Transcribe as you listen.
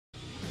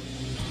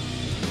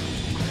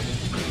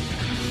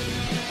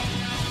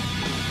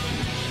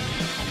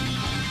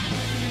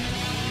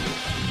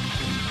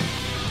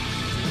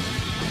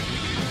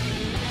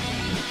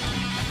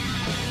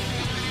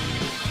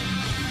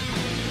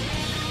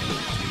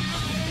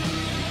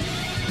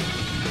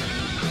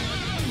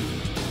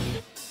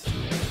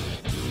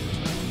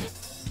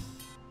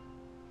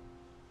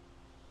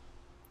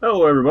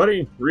Hello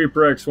everybody,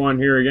 Reaper X1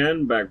 here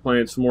again, back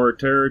playing some more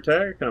Terra.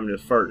 I'm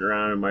just farting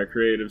around in my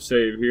creative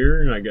save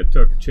here, and I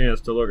took a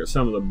chance to look at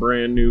some of the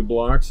brand new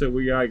blocks that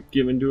we got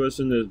given to us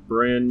in this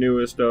brand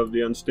newest of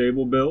the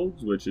unstable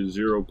builds, which is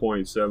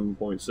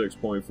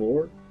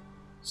 0.7.6.4.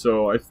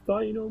 So I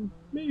thought,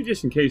 maybe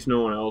just in case no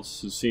one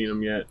else has seen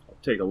them yet, I'll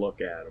take a look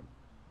at them.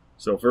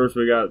 So first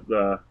we got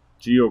the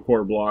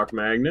Geocore block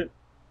magnet.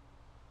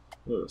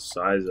 Look at the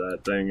size of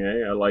that thing,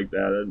 eh? I like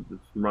that. It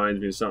reminds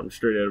me of something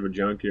straight out of a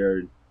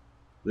junkyard.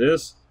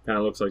 This kind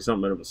of looks like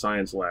something out of a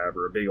science lab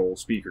or a big old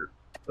speaker.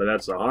 But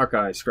that's a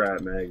Hawkeye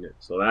scrap magnet,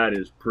 so that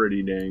is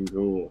pretty dang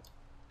cool.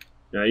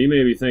 Now you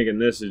may be thinking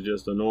this is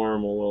just a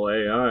normal little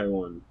AI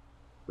one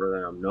for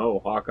them. No,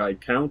 Hawkeye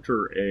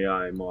counter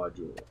AI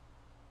module.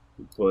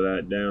 You put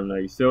that down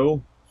like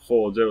so,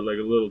 folds out like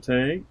a little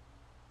tank.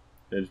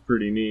 It's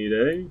pretty neat,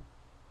 eh?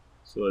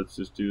 So let's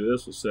just do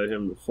this. We'll set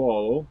him to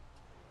follow.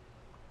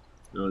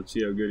 Now let's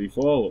see how good he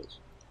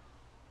follows.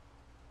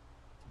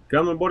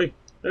 Come on, buddy.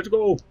 Let's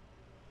go.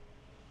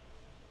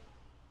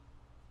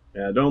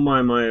 Yeah, don't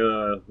mind my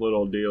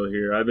little deal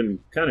here. I've been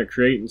kind of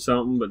creating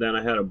something, but then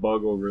I had a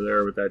bug over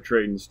there with that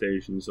trading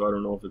station, so I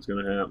don't know if it's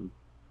going to happen.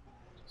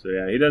 So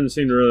yeah, he doesn't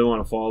seem to really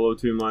want to follow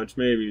too much.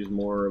 Maybe he's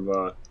more of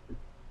a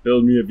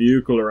build me a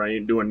vehicle or I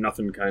ain't doing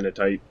nothing kind of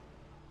type.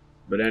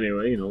 But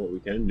anyway, you know what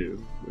we can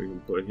do? We can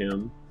put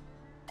him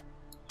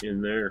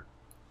in there.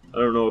 I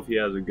don't know if he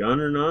has a gun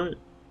or not.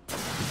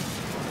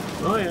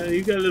 Oh yeah,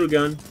 he's got a little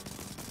gun.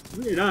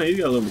 He's got a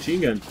little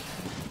machine gun.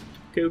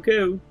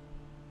 Cool.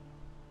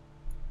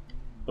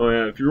 Oh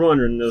yeah, if you're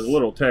wondering, this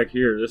little tech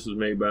here, this was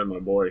made by my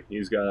boy.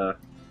 He's got a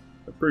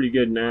pretty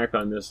good knack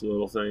on this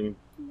little thing.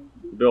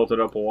 Built it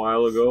up a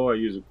while ago. I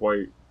use it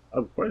quite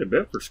a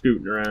bit for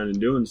scooting around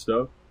and doing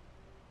stuff.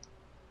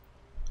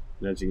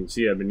 And as you can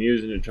see, I've been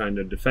using it trying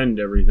to defend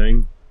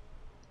everything.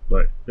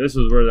 But this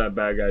is where that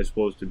bad guy's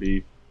supposed to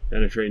be.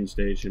 And a trading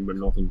station, but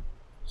nothing.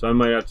 So I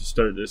might have to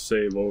start this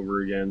save over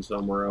again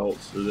somewhere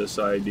else for this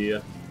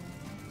idea.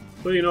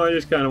 But I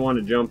just kind of want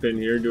to jump in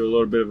here, do a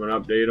little bit of an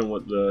update on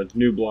what the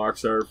new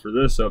blocks are for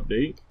this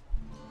update.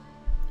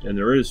 And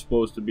there is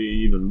supposed to be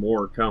even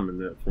more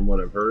coming from what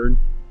I've heard.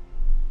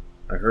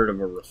 I heard of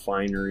a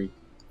refinery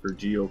for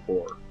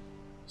Geocore.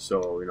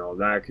 So,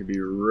 that could be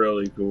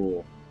really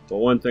cool. But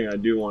one thing I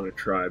do want to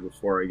try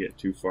before I get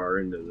too far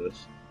into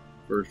this.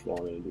 First of all,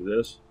 I'm going to do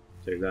this.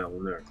 Take that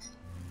one there.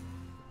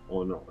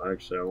 Oh no,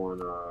 actually I want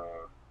to...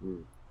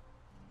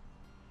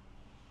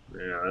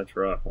 Yeah, that's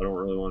rough. I don't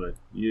really want to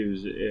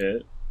use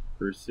it,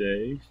 per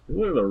se.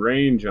 Look at the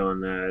range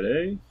on that,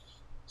 eh?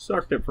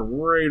 Sucked it from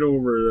right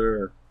over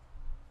there.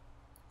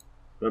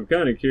 What I'm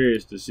kind of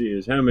curious to see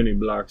is how many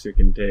blocks it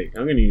can take.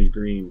 I'm going to use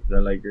green, because I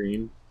like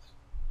green.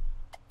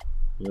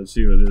 Let's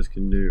see what this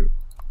can do.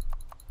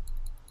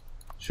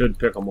 Should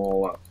pick them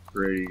all up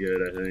pretty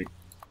good, I think.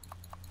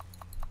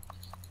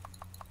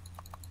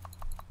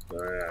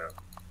 Alright,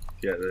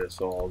 get this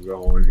all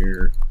going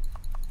here.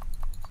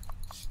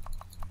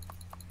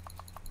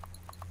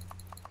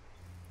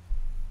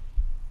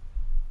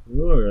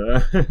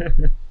 Look at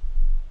that.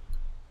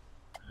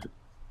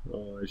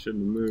 Oh, I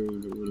shouldn't have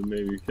moved. It would have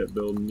maybe kept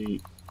building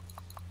neat.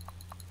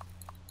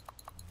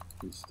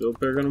 He's still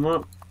picking them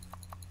up.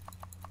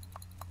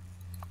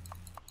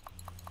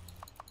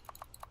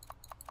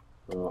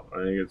 Oh,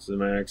 I think it's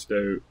maxed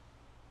out.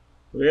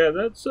 But yeah,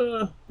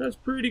 that's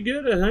pretty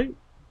good, I think.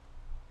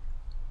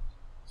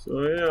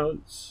 So yeah,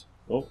 let's...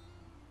 Oh,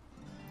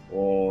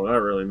 that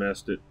really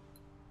messed it.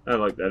 I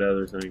like that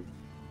other thing.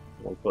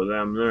 I'll put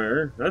them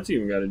there. That's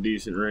even got a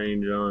decent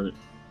range on it.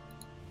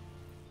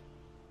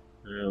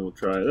 And we'll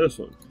try this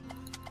one.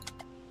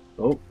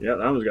 Oh, yeah,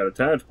 that one's got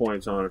attach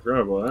points on it. I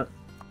forgot about that.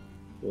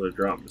 We'll just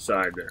drop them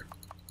beside there.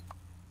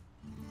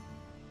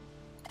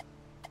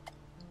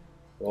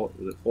 Oh,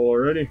 is it full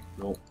already?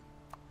 No.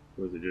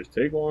 Does it just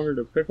take longer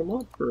to pick them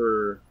up,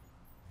 or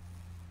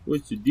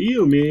what's the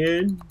deal,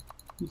 man?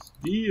 What's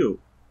the deal?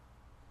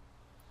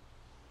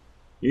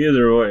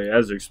 Either way,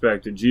 as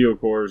expected,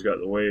 Geocore's got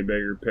the way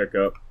bigger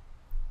pickup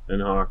than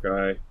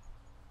Hawkeye.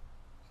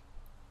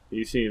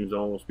 He seems to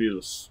almost be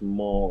the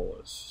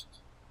smallest.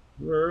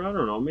 Or, I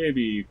don't know,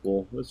 maybe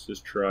equal. Let's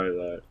just try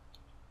that.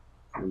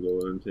 We'll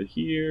go into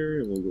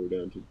here, and we'll go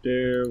down to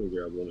there. We'll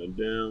grab one of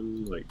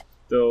them, like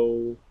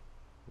so.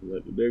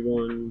 Let the big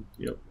one.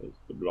 Yep, that's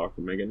the block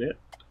of Meganet.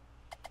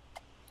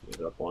 Get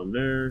it up on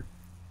there.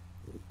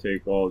 We'll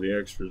take all the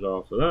extras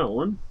off of that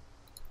one.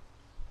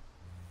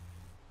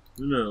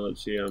 And now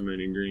let's see how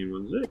many green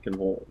ones it can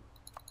hold.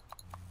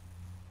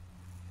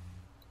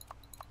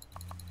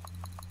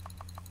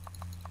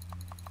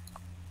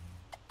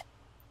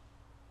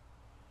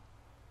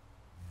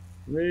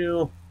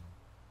 Well,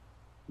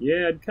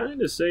 yeah, I'd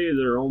kind of say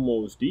they're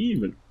almost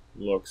even,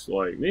 looks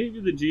like. Maybe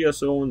the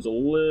GSO one's a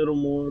little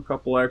more, a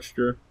couple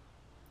extra.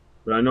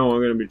 But I know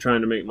I'm going to be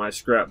trying to make my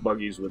scrap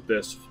buggies with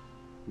this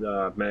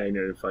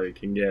magnet if I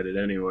can get it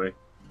anyway.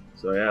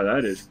 So yeah,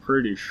 that is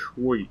pretty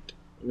sweet.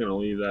 I'm going to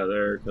leave that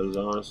there because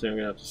honestly I'm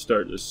going to have to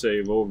start this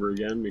save over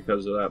again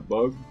because of that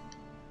bug.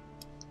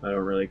 I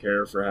don't really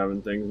care for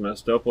having things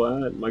messed up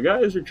like that. My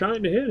guys are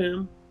trying to hit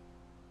him.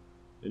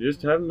 They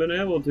just haven't been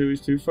able to.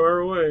 He's too far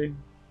away.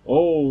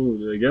 Oh,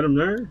 did they get him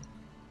there?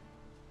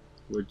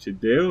 What you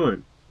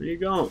doing? Where you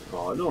going?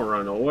 Oh, don't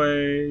run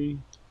away.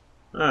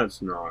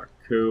 That's not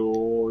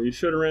cool. You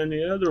should have ran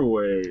the other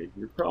way.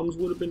 Your problems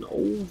would have been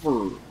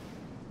over.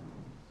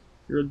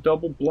 You're a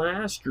double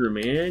blaster,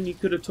 man. You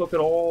could have took it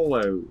all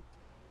out.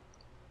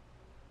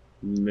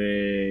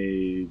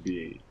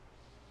 Maybe.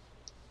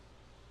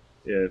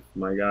 If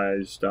my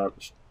guys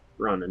stopped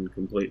running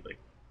completely.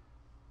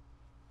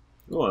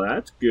 Oh,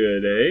 that's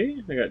good,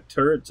 eh? I got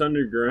turrets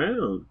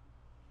underground.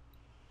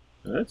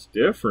 That's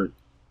different.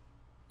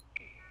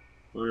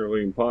 Wonder if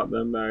we can pop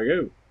them back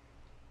out.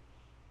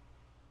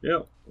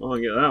 Yep, I'll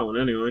get that one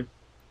anyway.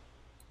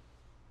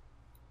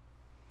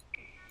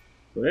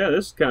 So yeah,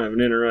 this is kind of an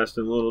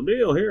interesting little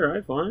deal here,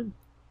 I find.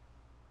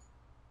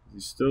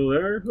 Is he still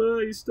there? Well,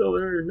 he's still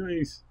there.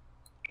 Nice.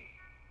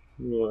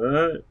 Look at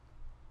that.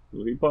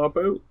 Will he pop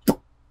out?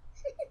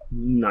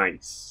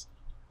 Nice.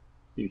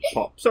 He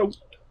pops out.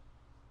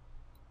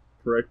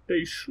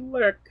 Pretty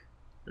slick.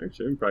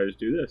 Actually, I can probably just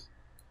do this.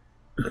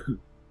 And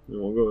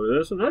we'll go to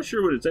this. I'm not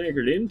sure what it's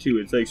anchored into.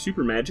 It's like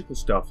super magical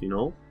stuff, you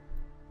know?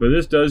 But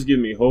this does give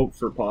me hope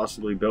for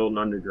possibly building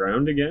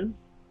underground again.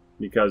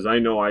 Because I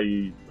know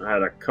I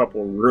had a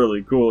couple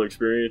really cool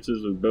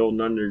experiences with building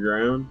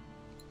underground.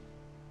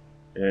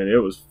 And it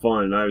was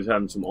fun. I was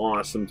having some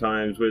awesome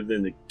times with it,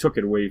 and they took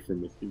it away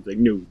from me. He was like,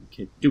 no, you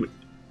can't do it.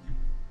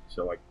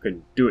 So I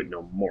couldn't do it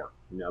no more.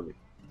 And I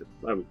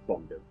was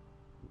bummed out.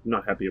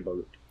 Not happy about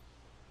it.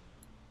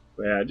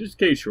 But yeah, just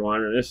in case you're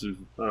wondering, this is,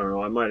 I don't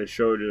know, I might have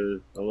showed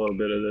you a little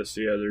bit of this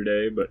the other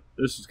day, but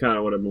this is kind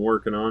of what I've been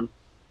working on.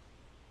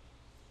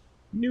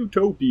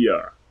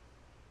 Newtopia.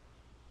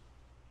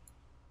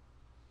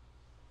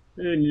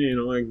 And, you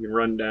know, I can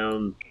run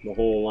down the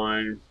whole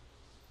line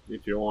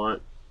if you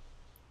want.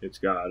 It's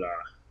got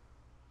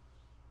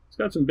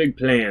some big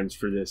plans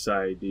for this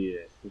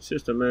idea. It's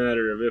just a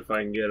matter of if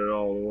I can get it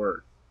all to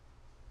work.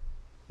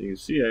 You can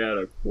see I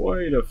got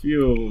quite a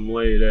few of them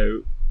laid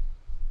out.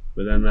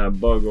 But then that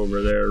bug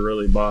over there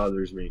really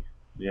bothers me.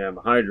 Yeah,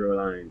 my hydro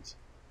lines.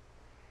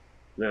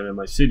 Then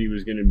my city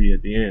was going to be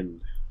at the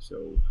end.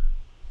 So,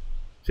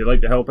 if you'd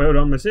like to help out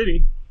on my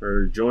city,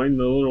 or join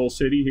the little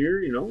city here,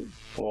 you know,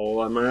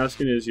 all I'm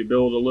asking is you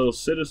build a little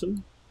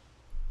citizen.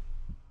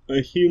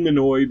 A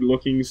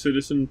humanoid-looking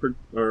citizen,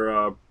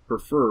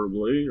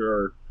 preferably,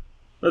 or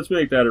let's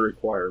make that a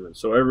requirement.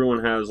 So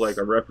everyone has like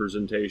a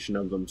representation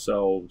of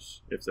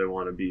themselves if they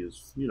want to be,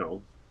 as you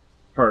know,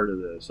 part of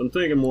this. I'm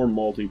thinking more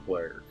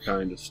multiplayer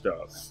kind of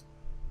stuff.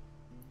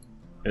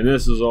 And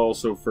this is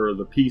also for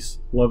the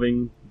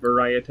peace-loving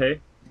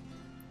variety.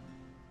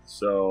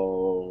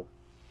 So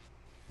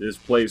this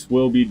place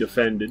will be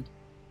defended.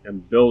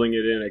 I'm building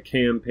it in a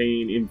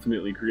campaign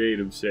infinitely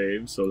creative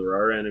save, so there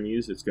are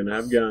enemies. It's going to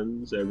have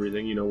guns,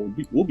 everything. You know,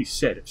 we'll be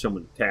set if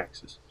someone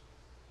attacks us.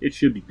 It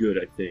should be good,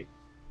 I think.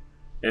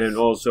 And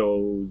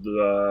also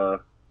the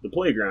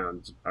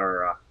playgrounds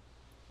are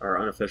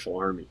our unofficial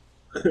army.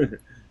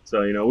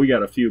 So, you know, we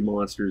got a few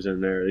monsters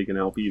in there. They can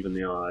help even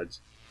the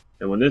odds.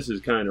 And when this is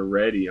kind of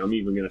ready, I'm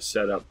even going to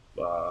set up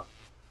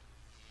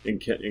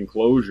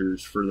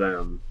enclosures for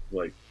them,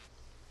 like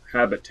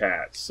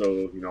habitats. So,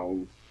 you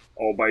know,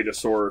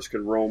 Albitosaurus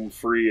can roam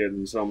free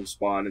in some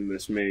spot in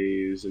this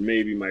maze. And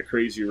maybe my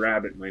crazy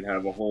rabbit might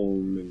have a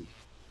home. And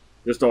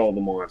just all the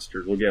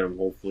monsters. We'll get them,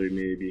 hopefully,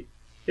 maybe.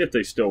 If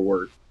they still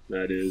work,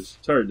 that is.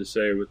 It's hard to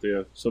say with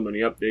so many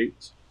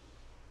updates.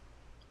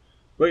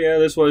 But yeah,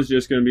 this was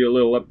just going to be a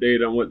little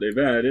update on what they've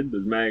added, the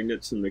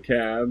magnets and the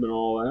cab and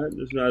all that.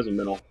 This hasn't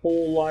been a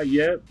whole lot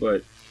yet,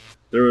 but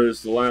there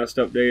was the last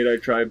update I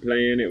tried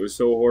playing. It was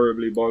so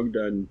horribly bugged,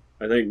 and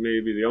I think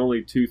maybe the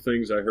only two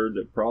things I heard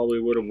that probably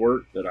would have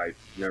worked that I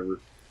never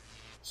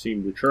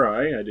seemed to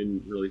try. I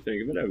didn't really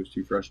think of it. I was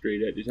too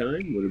frustrated at the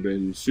time. Would have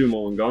been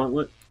Sumo and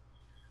Gauntlet.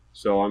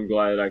 So I'm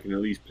glad I can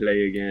at least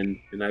play again.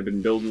 And I've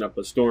been building up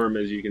a storm,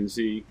 as you can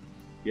see,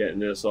 getting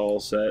this all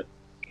set.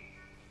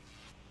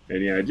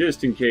 And yeah,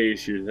 just in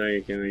case you're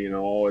thinking, you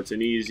know, oh, it's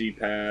an easy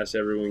pass,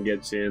 everyone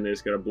gets in, they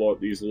just gotta blow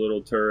up these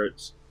little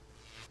turrets.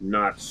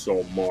 Not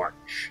so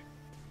much.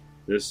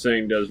 This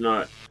thing does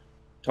not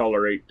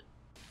tolerate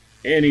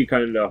any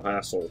kind of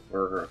hassle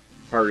or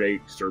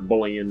heartaches or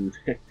bullying.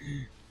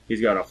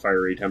 He's got a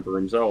fiery temper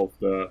himself,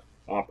 the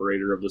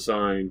operator of the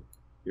sign.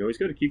 You know, he's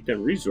got to keep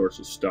them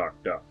resources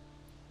stocked up.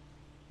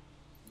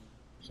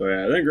 So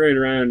yeah, I think right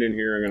around in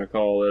here I'm going to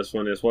call this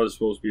one. This was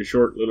supposed to be a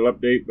short little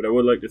update, but I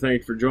would like to thank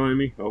you for joining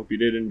me. I hope you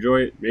did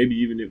enjoy it. Maybe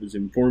even it was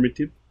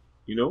informative,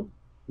 you know.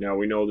 Now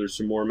we know there's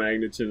some more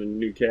magnets in the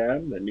new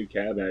cab. That new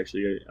cab,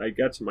 actually, I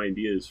got some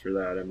ideas for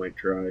that I might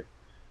try.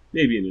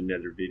 Maybe in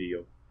another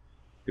video.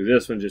 Because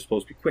this one's just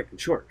supposed to be quick and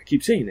short. I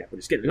keep saying that, but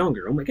it's getting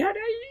longer. Oh my god,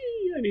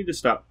 I need to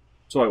stop.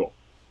 So I will.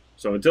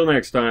 So until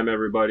next time,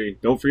 everybody,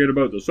 don't forget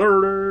about the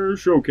Saturday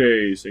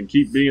Showcase. And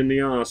keep being the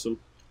awesome.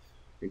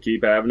 And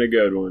keep having a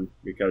good one,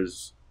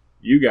 because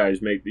you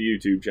guys make the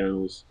YouTube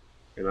channels,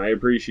 and I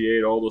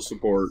appreciate all the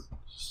support.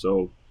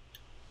 So,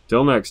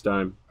 till next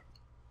time.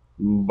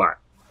 Bye.